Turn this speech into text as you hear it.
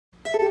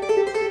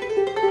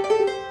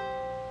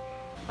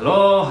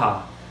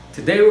Aloha!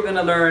 Today we're going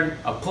to learn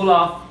a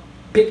pull-off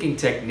picking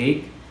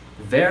technique.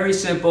 Very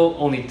simple,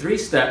 only 3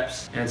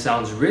 steps, and it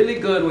sounds really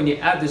good when you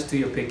add this to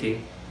your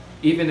picking,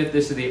 even if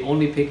this is the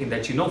only picking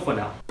that you know for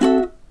now.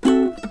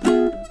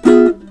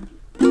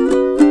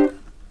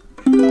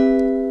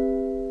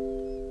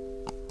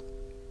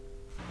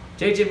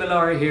 JJ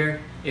Milari here.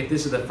 If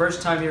this is the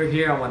first time you're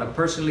here, I want to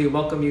personally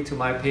welcome you to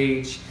my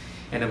page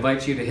and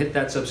invite you to hit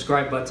that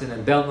subscribe button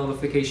and bell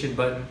notification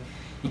button.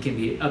 You can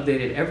be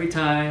updated every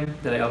time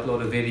that I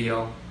upload a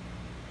video.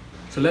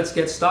 So let's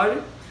get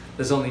started.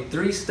 There's only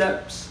 3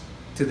 steps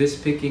to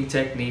this picking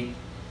technique.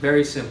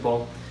 Very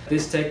simple.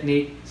 This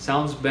technique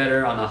sounds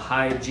better on a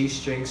high G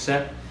string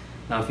set.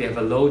 Now if you have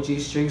a low G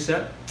string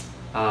set,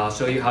 I'll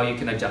show you how you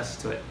can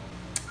adjust to it.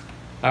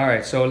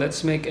 Alright, so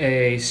let's make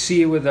a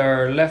C with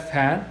our left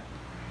hand.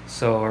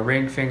 So a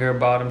ring finger,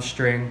 bottom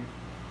string,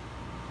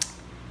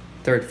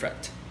 3rd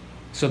fret.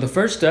 So the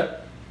first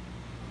step,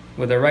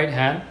 with the right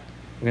hand,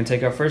 we're going to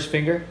take our first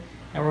finger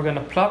and we're going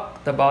to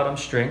pluck the bottom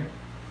string,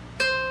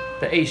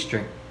 the A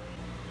string.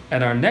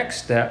 And our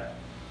next step,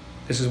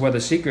 this is where the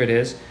secret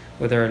is,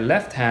 with our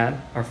left hand,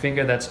 our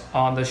finger that's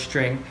on the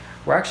string,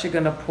 we're actually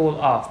going to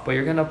pull off, but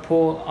you're going to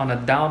pull on a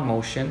down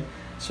motion.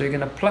 So you're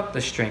going to pluck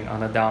the string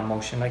on a down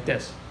motion like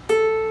this.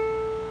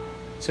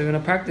 So you're going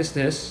to practice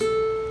this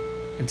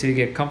until you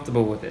get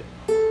comfortable with it.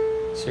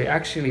 So you're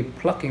actually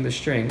plucking the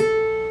string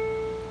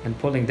and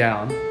pulling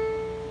down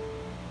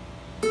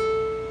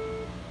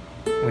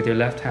with your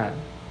left hand.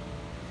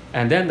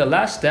 And then the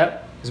last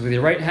step is with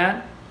your right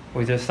hand,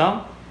 with your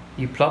thumb,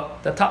 you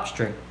pluck the top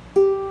string.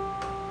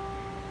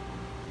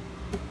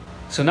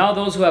 So now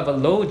those who have a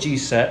low G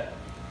set,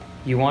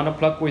 you want to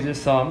pluck with your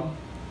thumb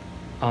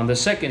on the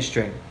 2nd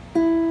string,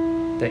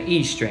 the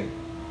E string.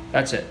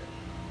 That's it.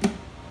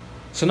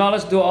 So now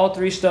let's do all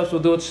 3 steps.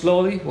 We'll do it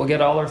slowly. We'll get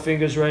all our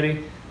fingers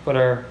ready. Put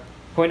our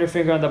pointer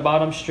finger on the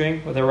bottom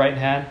string with the right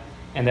hand,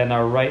 and then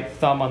our right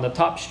thumb on the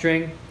top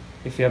string.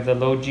 If you have the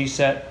low G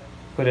set,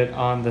 put it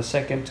on the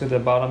 2nd to the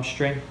bottom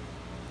string.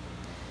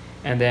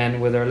 And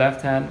then with our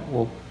left hand,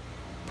 we'll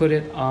put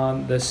it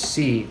on the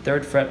C,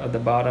 3rd fret of the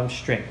bottom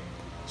string.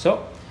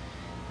 So,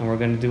 and we're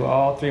going to do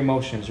all 3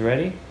 motions.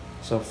 Ready?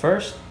 So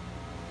first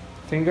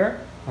finger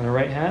on the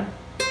right hand,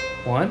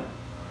 1.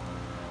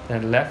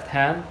 Then left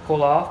hand,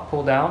 pull off,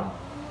 pull down,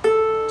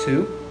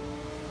 2.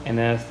 And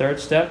then the 3rd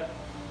step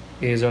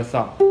is our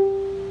thumb.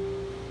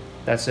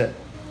 That's it.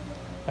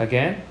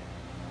 Again,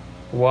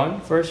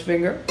 1, first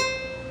finger,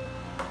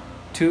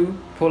 2,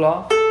 pull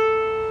off,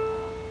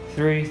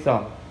 3,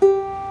 thumb.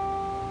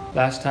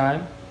 Last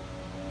time,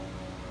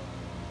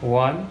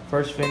 1,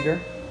 first finger,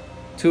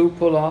 2,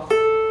 pull off,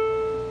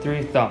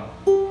 3, thumb.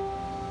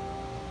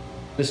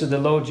 This is the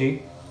low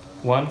G.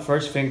 1,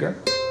 first finger,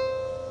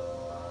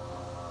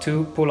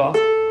 2, pull off,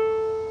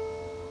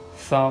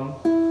 thumb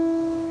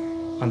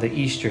on the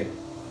E string.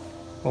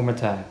 One more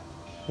time.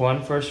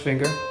 1, first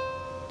finger,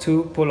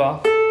 2, pull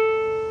off,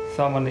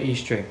 thumb on the E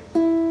string.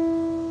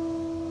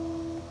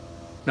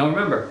 Now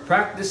remember,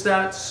 practice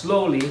that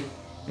slowly,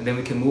 and then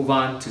we can move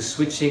on to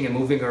switching and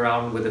moving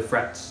around with the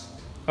frets.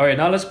 Alright,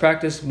 now let's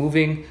practice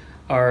moving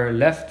our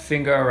left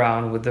finger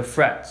around with the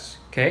frets.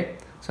 Okay,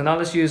 so now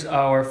let's use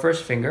our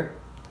first finger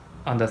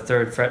on the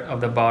 3rd fret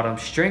of the bottom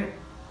string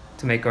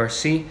to make our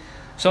C.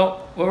 So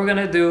what we're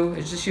gonna do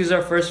is just use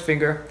our first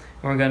finger,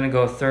 and we're gonna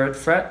go 3rd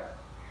fret,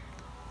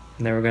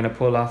 and then we're gonna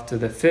pull off to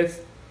the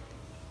 5th,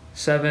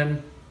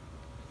 7,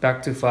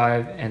 back to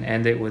 5, and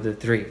end it with a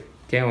 3.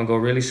 Okay, and we'll go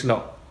really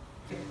slow.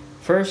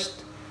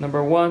 First,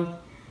 number 1,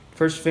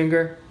 first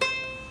finger,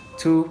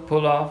 2,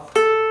 pull off,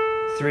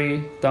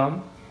 3,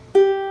 thumb.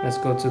 Let's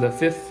go to the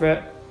 5th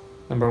fret.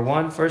 Number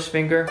 1, first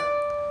finger,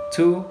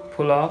 2,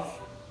 pull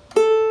off,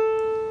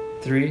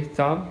 3,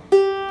 thumb.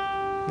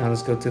 Now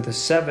let's go to the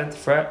 7th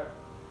fret.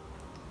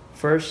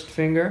 First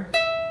finger,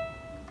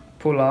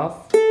 pull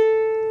off,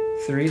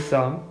 3,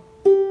 thumb.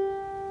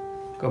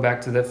 Go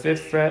back to the 5th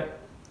fret.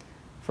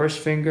 First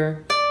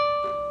finger,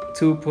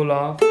 2, pull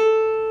off,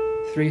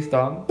 3,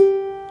 thumb.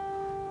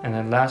 And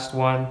then last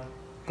one,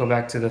 go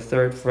back to the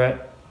 3rd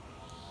fret.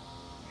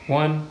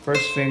 1,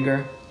 first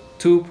finger,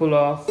 2, pull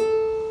off,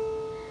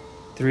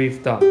 3,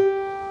 thumb.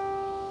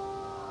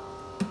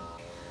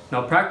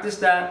 Now practice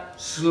that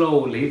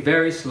slowly,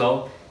 very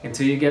slow,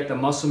 until you get the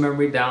muscle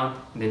memory down,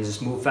 and then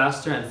just move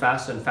faster and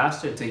faster and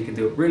faster until you can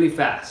do it really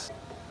fast.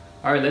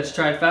 Alright, let's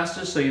try it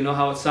faster so you know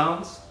how it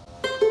sounds.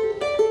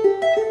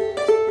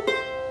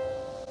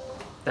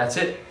 That's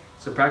it.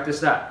 So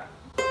practice that.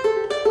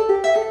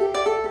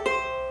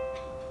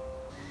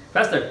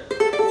 Faster.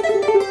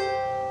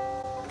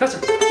 Faster.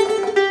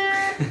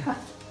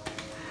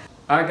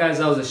 Alright guys,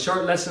 that was a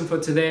short lesson for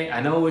today.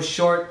 I know it was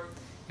short,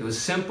 it was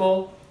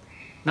simple,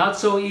 not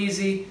so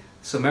easy.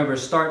 So remember,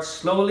 start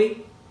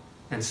slowly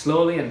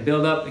and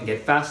build up and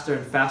get faster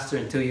and faster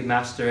until you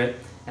master it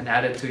and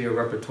add it to your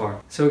repertoire.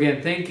 So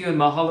again, thank you and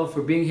mahalo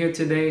for being here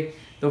today.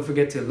 Don't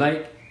forget to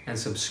like and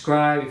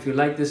subscribe if you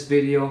like this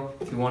video,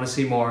 if you want to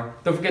see more.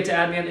 Don't forget to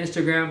add me on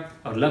Instagram.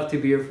 I would love to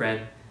be your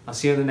friend. I'll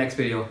see you in the next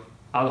video.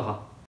 Aloha.